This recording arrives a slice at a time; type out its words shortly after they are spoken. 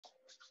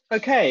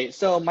Okay,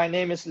 so my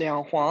name is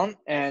Liang Huang,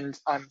 and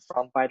I'm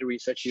from Baidu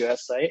Research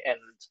USA and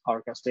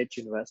Oregon State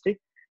University.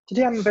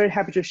 Today, I'm very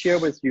happy to share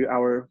with you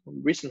our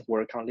recent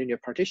work on linear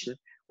partition,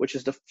 which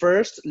is the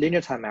first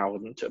linear time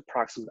algorithm to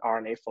approximate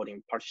RNA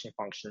folding partition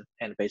function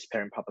and base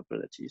pairing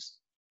probabilities.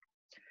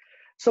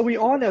 So we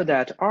all know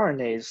that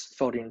RNAs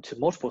fold into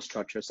multiple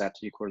structures at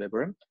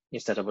equilibrium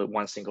instead of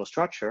one single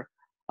structure.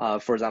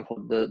 For example,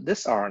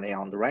 this RNA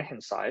on the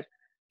right-hand side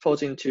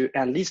folds into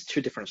at least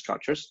two different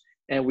structures.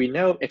 And we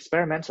know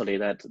experimentally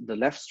that the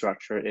left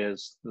structure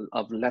is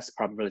of less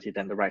probability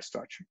than the right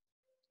structure.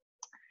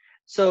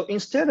 So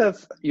instead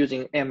of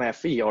using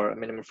MFE or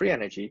minimum free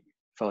energy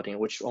folding,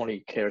 which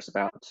only cares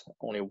about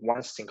only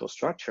one single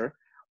structure,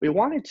 we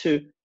wanted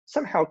to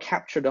somehow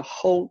capture the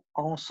whole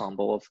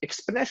ensemble of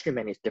exponentially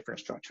many different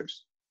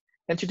structures.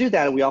 And to do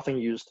that, we often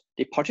used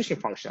the partition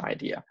function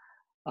idea,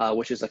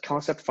 which is a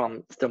concept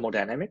from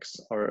thermodynamics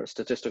or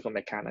statistical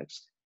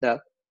mechanics that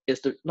is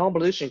the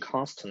normalization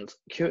constant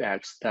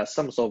Qx that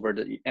sums over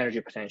the energy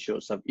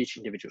potentials of each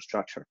individual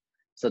structure.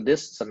 So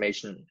this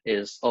summation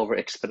is over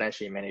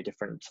exponentially many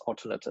different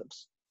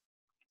alternatives.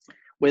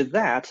 With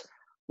that,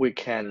 we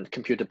can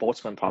compute the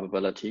Boltzmann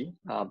probability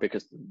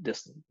because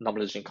this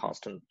normalization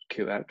constant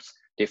Qx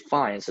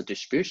defines the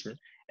distribution,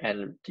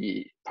 and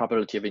the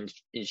probability of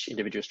each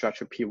individual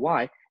structure Py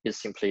is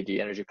simply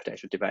the energy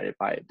potential divided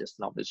by this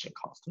normalization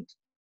constant.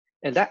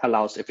 And that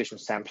allows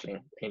efficient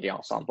sampling in the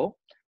ensemble.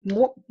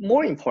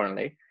 More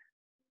importantly,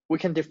 we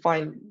can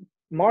define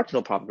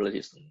marginal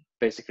probabilities,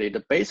 basically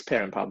the base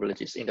pairing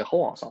probabilities in the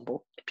whole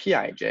ensemble.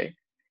 Pij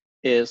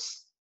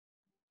is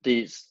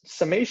the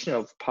summation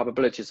of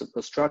probabilities of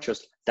the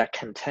structures that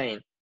contain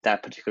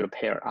that particular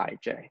pair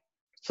ij.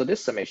 So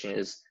this summation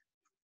is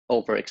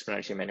over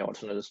exponentially many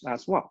alternatives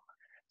as well.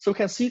 So we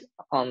can see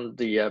on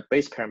the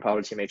base pairing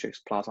probability matrix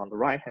plot on the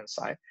right-hand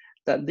side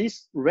that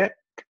these red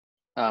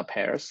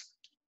pairs,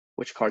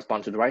 which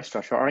correspond to the right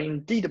structure, are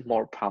indeed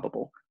more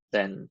probable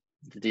than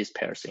these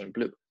pairs in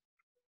blue.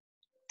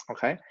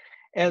 Okay,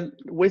 and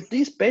with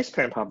these base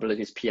pairing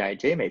probabilities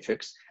Pij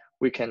matrix,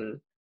 we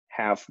can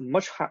have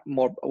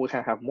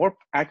more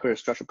accurate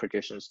structure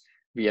predictions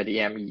via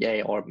the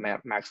MEA or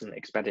maximum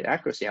expected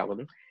accuracy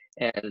algorithm,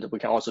 and we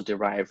can also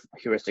derive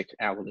heuristic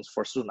algorithms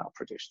for pseudo-null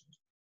prediction.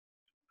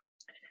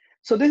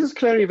 So this is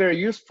clearly very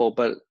useful,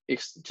 but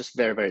it's just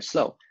very, very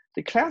slow.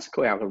 The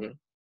classical algorithm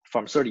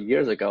from 30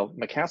 years ago,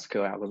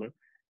 mechanical algorithm,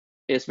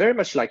 is very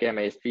much like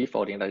MFE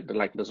folding,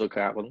 like the Zucker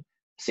algorithm.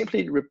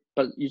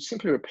 But you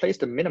simply replace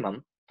the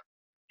minimum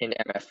in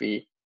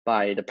MFE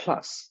by the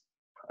plus,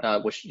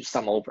 which you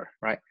sum over,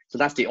 right? So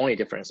that's the only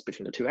difference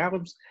between the two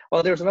algorithms.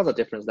 Well, there's another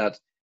difference that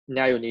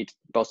now you need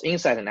both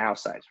inside and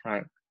outside,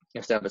 right?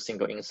 Instead of a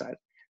single inside.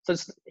 So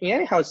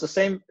anyhow, it's the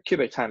same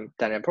cubic time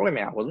dynamic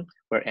programming algorithm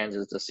where n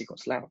is the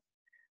sequence length.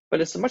 But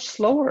it's much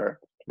slower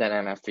than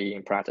MFE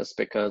in practice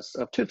because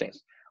of two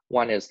things.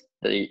 One is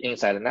the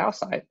inside and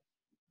outside.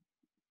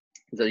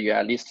 So you're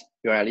at least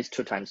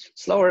 2 times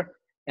slower.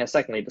 And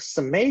secondly, the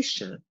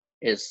summation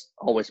is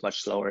always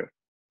much slower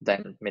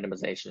than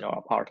minimization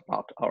or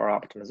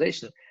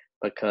optimization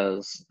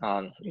because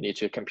you need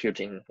to compute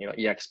in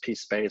EXP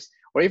space,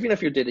 or even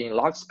if you did it in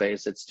log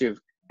space, it's still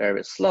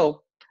very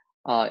slow.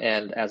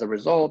 And as a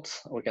result,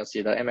 we can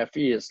see that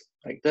MFE is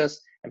like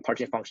this, and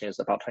partition function is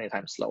about 20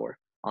 times slower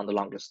on the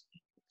longest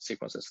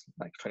sequences,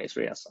 like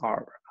 23S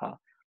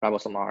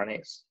ribosomal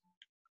RNAs.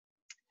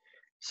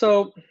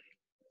 So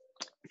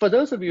for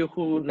those of you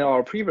who know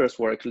our previous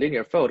work,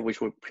 linear fold,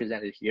 which we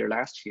presented here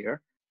last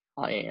year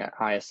in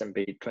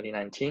ISMB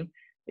 2019,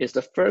 is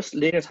the first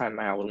linear time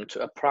algorithm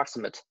to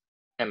approximate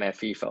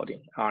MFE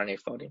folding, RNA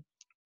folding.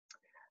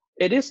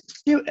 It is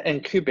still n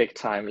cubic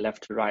time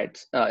left to right,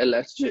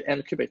 still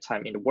n cubic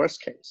time in the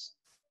worst case,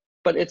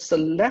 but it's the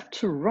left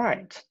to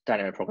right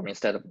dynamic programming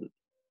instead of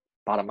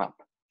bottom up.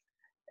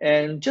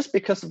 And just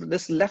because of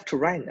this left to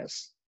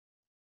rightness,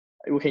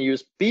 we can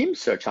use beam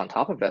search on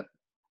top of it,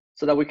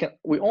 so that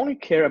we only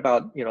care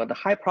about the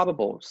high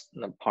probable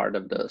part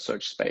of the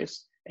search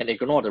space and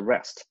ignore the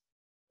rest.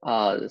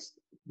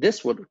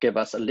 This would give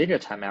us a linear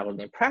time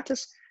algorithm in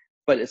practice,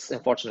 but it's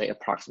unfortunately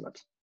approximate.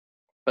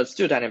 But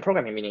still dynamic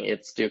programming, meaning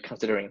it's still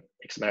considering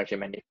exponentially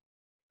many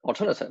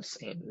alternatives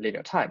in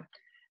linear time.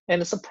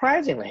 And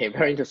surprisingly,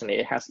 very interestingly,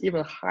 it has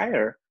even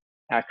higher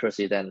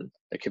accuracy than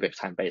the cubic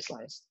time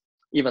baselines,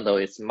 even though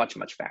it's much,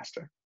 much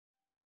faster.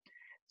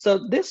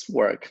 So this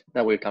work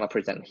that we're going to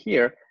present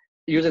here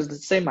uses the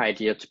same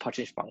idea to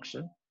partition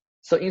function.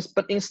 So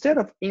but instead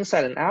of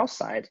inside and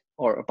outside,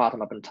 or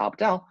bottom up and top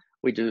down,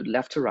 we do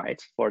left to right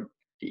for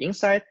the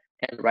inside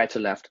and right to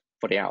left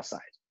for the outside,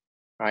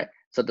 right?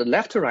 So the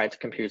left to right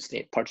computes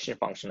the partition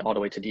function all the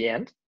way to the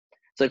end.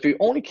 So if you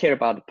only care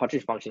about the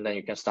partition function, then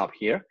you can stop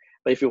here.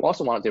 But if you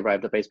also want to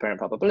derive the base pairing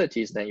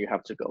probabilities, then you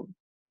have to go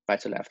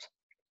right to left,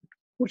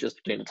 which is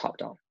doing the top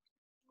down.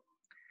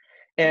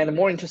 And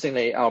more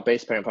interestingly, our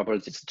base pairing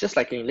probabilities, just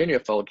like in linear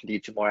fold,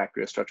 lead to more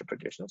accurate structure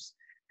predictions.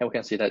 And we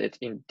can see that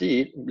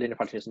indeed, linear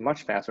partition is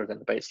much faster than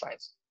the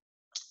baselines.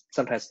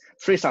 Sometimes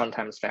 3,000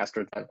 times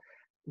faster than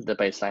the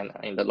baseline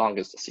in the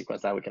longest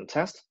sequence that we can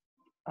test.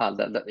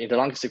 the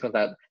longest sequence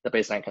that the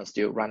baseline can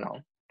still run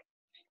on.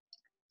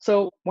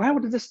 So why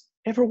would this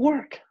ever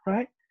work,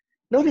 right?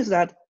 Notice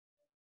that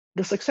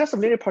the success of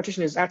linear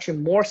partition is actually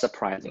more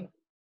surprising,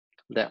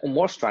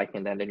 more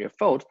striking than linear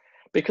fold,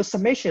 because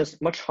summation is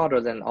much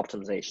harder than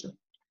optimization.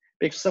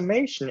 Because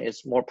summation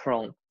is more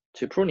prone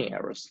to pruning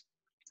errors.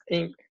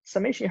 In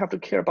summation, you have to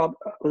care about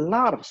a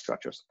lot of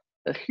structures,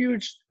 a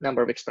huge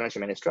number of exponentially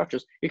many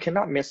structures. You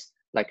cannot miss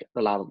like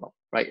a lot of them,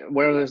 right?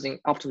 Whereas in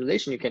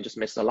optimization, you can just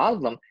miss a lot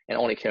of them and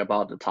only care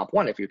about the top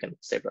one if you can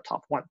save the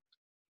top one.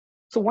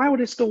 So why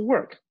would it still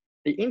work?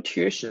 The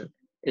intuition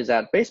is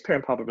that base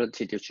pairing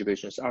probability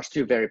distributions are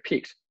still very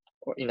peaked,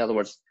 or in other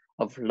words,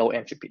 of low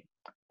entropy,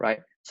 right?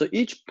 So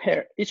each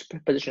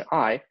position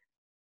I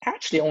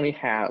actually only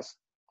has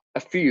a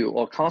few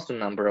or constant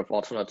number of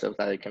alternatives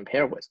that it can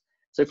pair with.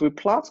 So if we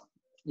plot,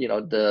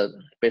 the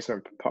base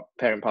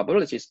pairing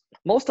probabilities,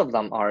 most of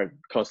them are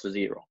close to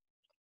 0.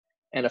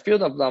 And a few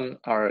of them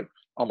are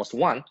almost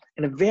 1,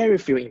 and a very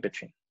few in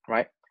between,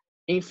 right?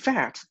 In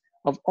fact,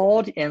 of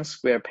all the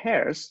n-squared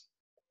pairs,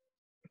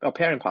 or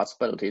pairing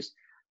possibilities,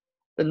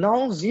 the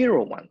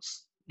non-zero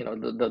ones,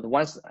 the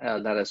ones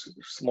that is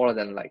smaller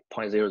than like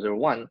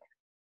 0.001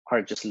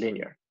 are just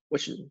linear,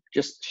 which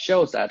just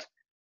shows that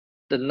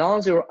the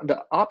non-zero,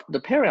 the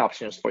pairing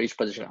options for each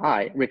position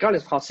I,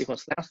 regardless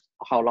of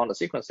how long the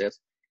sequence is,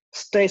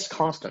 stays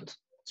constant.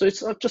 So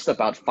it's not just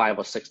about 5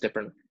 or 6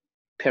 different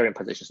pairing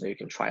positions that you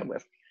can try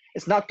with.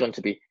 It's not going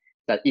to be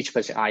that each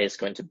position I is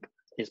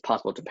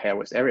possible to pair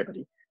with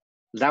everybody.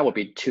 That would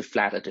be too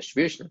flat a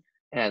distribution.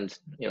 And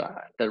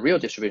the real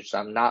distributions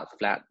are not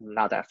that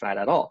flat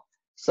at all.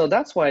 So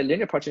that's why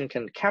linear partition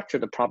can capture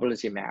the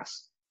probability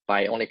mass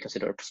by only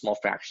consider a small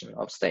fraction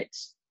of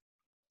states.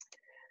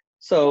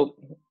 So,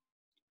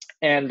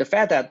 and the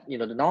fact that the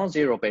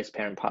non-zero base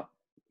pairing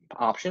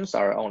options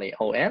are only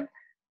ON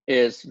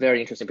is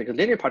very interesting, because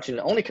linear partition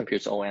only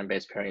computes ON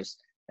base pairings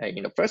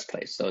in the first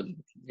place. So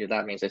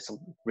that means it's a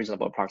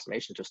reasonable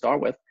approximation to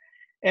start with.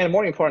 And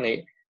more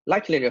importantly,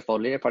 like linear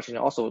fold, linear partition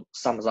also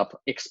sums up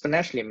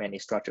exponentially many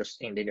structures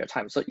in linear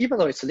time. So even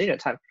though it's linear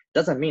time,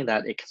 doesn't mean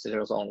that it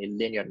considers only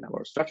linear number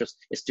of structures.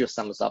 It still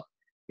sums up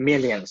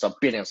millions or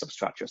billions of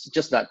structures. It's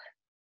just that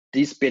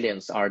these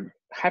billions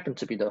happen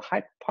to be the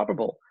high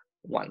probable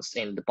ones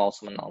in the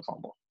Boltzmann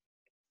ensemble.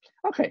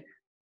 Okay,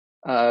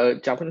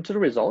 jumping into the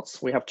results,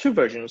 we have 2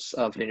 versions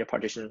of linear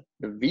partition: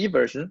 the V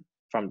version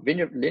from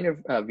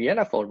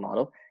Vienna fold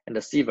model and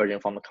the C version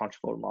from the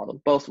contrafold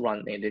model. Both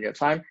run in linear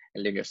time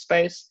and linear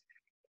space,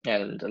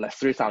 and like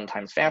 3,000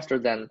 times faster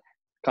than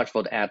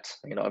contrafold at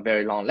a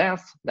very long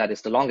length. That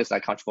is the longest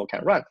that contrafold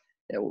can run.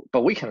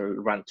 But we can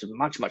run to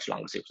much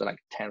longer sequences, like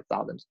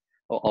 10,000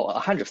 or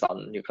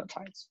 100,000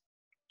 nucleotides.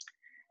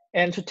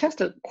 And to test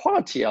the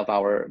quality of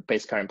our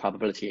base pairing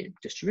probability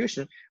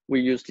distribution, we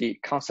use the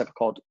concept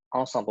called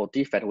ensemble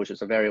defect, which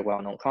is a very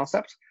well-known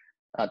concept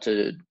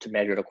to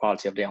measure the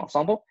quality of the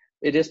ensemble.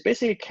 It is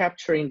basically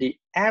capturing the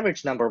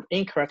average number of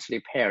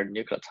incorrectly paired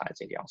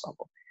nucleotides in the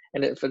ensemble.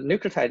 And if a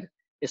nucleotide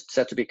is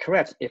said to be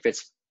correct if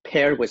it's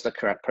paired with the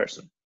correct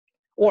person,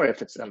 or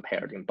if it's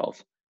unpaired in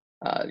both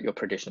your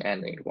prediction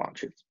and in ground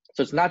truth.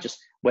 So it's not just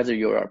whether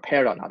you are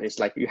paired or not. It's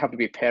like you have to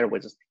be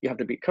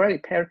correctly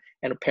paired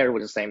and paired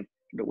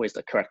with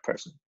the correct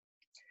person.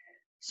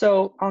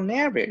 So on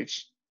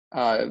average,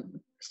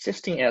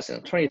 16S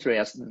and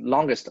 23S,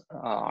 longest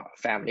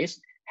families,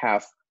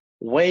 have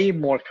way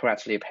more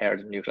correctly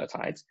paired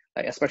nucleotides,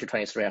 like especially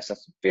 23S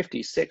has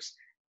 56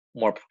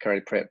 more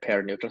correctly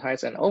paired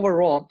nucleotides. And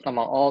overall,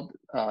 among all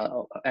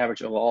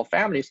average of all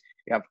families,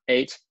 you have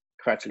 8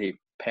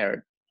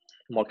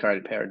 more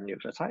correctly paired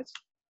nucleotides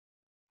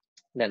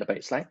than the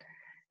baseline.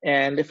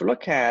 And if you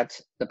look at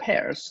the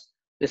pairs,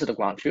 this is the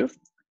ground truth.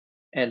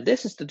 And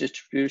this is the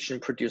distribution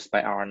produced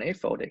by RNA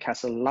fold. It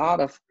has a lot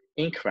of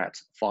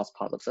incorrect false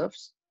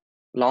positives,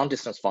 long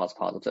distance false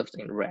positives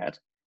in red.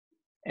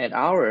 And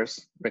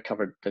ours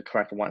recovered the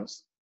correct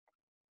ones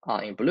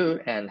in blue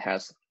and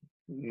has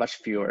much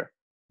fewer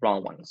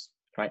wrong ones,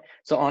 right?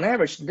 So on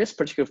average, for this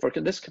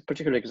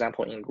particular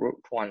example in group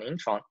 1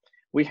 intron,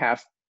 we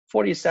have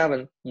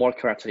 47 more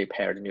correctly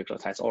paired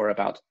nucleotides, or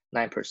about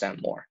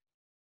 9% more.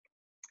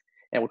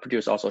 And we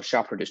produce also a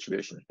sharper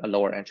distribution, a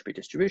lower entropy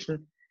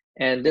distribution.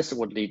 And this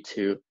would lead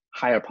to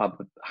higher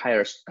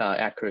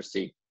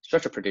accuracy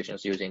structure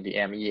predictions using the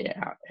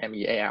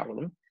MEA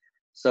algorithm.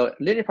 So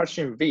linear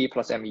partition V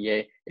plus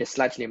MEA is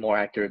slightly more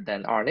accurate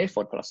than RNA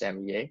fold plus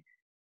MEA.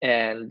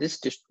 And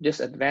this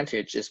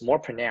advantage is more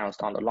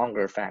pronounced on the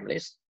longer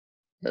families,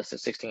 the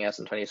 16S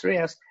and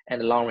 23S,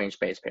 and the long range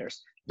base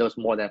pairs, those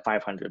more than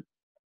 500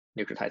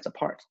 nucleotides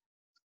apart.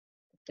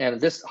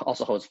 And this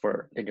also holds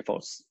for linear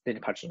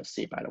partition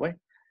C, by the way.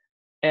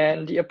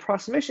 And the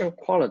approximation of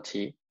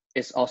quality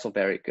is also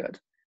very good.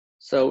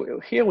 So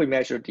here we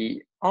measure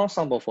the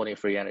ensemble folding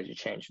free energy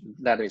change.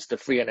 That is the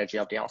free energy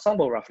of the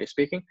ensemble, roughly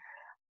speaking.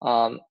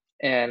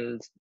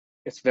 And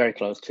it's very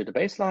close to the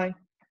baseline.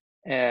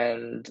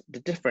 And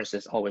the difference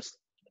is always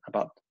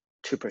about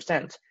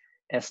 2%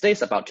 and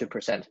stays about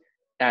 2%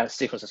 as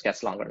sequences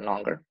gets longer and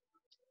longer.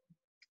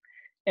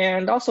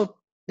 And also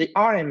the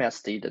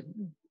RMSD,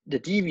 the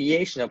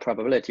deviation of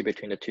probability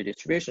between the two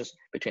distributions,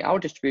 between our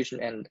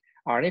distribution and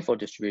RNA fold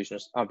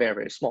distributions, are very,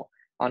 very small.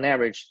 On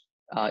average,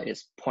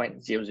 is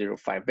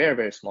 0.005, very,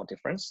 very small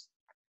difference.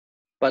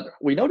 But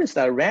we noticed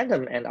that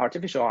random and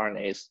artificial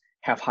RNAs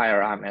have higher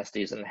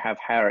RMSDs and have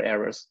higher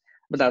errors,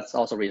 but that's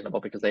also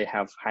reasonable because they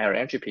have higher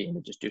entropy in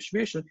the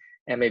distribution,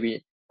 and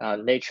maybe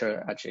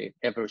nature, actually,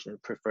 evolution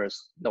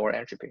prefers lower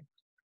entropy.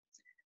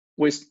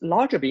 With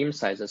larger beam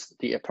sizes,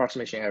 the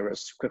approximation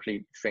errors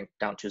quickly shrink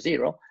down to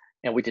 0,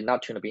 and we did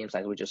not tune the beam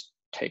size, we just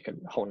take a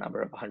whole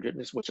number of 100,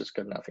 which is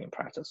good enough in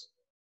practice.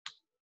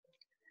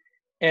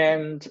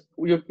 And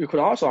you could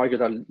also argue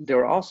that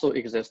there also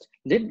exist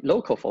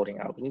local folding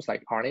algorithms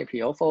like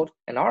RNA-PO fold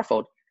and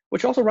R-fold,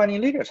 which also run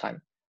in linear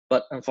time,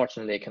 but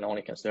unfortunately, they can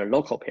only consider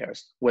local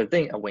pairs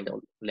within a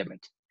window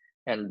limit.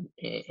 And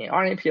in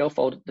RNA-PO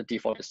fold, the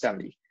default is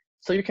 70.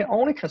 So you can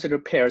only consider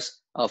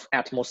pairs of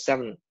at most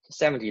 70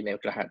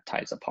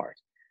 nucleotides apart.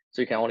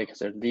 So you can only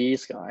consider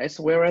these guys,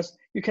 whereas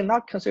you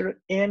cannot consider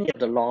any of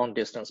the long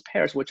distance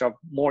pairs, which are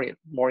more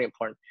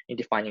important in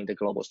defining the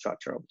global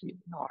structure of the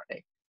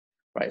RNA,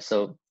 right?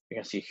 So you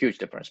can see a huge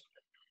difference.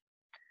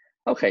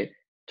 Okay,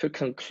 to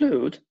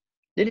conclude,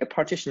 linear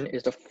partition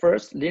is the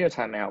first linear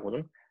time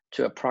algorithm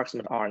to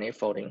approximate RNA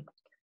folding,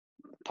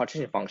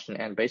 partition function,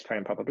 and base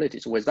pairing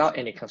probabilities without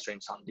any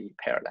constraints on the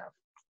pair length.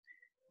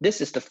 This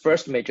is the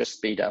first major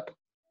speed up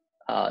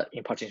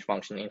in partition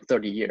function in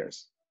 30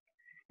 years.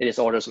 It is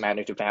orders of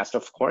magnitude faster,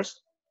 of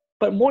course,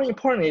 but more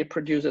importantly, it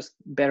produces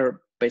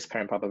better base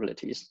pairing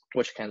probabilities,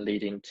 which can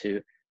lead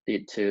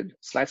to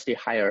slightly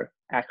higher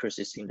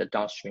accuracies in the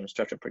downstream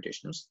structure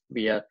predictions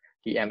via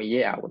the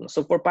MEA algorithm.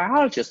 So for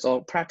biologists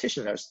or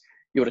practitioners,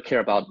 you would care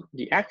about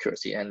the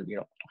accuracy, and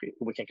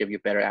we can give you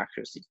better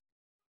accuracy.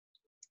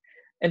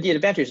 And the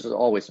advantages are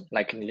always,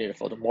 like in linear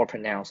fold, more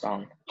pronounced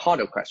on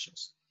harder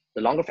questions,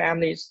 the longer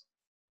families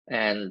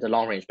and the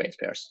long-range base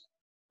pairs,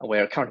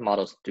 where current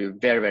models do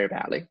very, very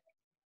badly.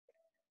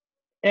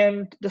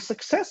 And the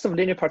success of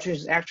linear partition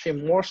is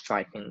actually more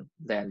striking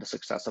than the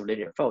success of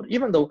linear fold,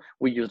 even though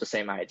we use the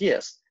same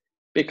ideas,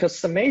 because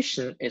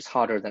summation is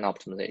harder than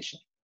optimization.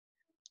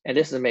 And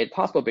this is made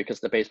possible because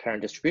the base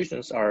pairing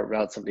distributions are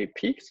relatively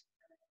peaked,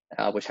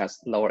 which has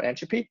lower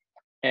entropy.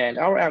 And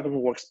our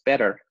algorithm works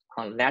better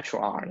on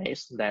natural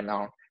RNAs than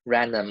on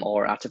random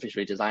or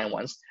artificially designed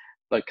ones,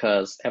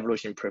 because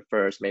evolution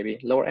prefers maybe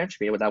lower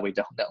entropy, but that we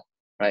don't know,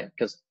 right?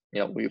 Because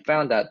we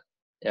found that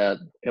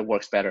it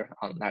works better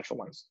on natural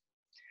ones.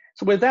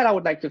 So with that, I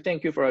would like to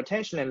thank you for your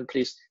attention, and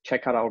please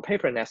check out our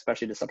paper and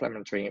especially the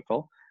supplementary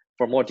info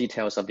for more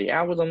details of the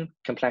algorithm,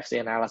 complexity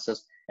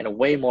analysis, and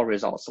way more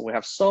results. So we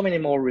have so many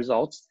more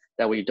results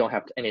that we don't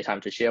have any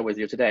time to share with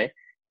you today.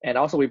 And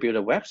also we built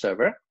a web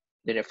server,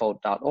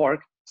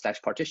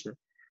 linearfold.org/partition,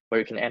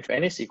 where you can enter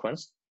any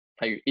sequence,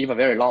 even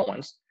very long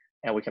ones,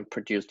 and we can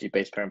produce the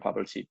base pairing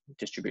probability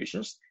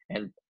distributions.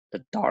 And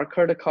the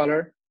darker the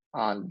color,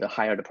 the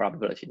higher the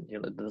probability.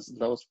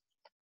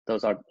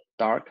 Those are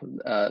dark,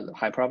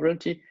 high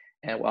probability,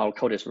 and our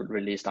code is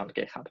released on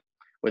GitHub.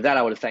 With that,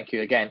 I would thank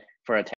you again for attending.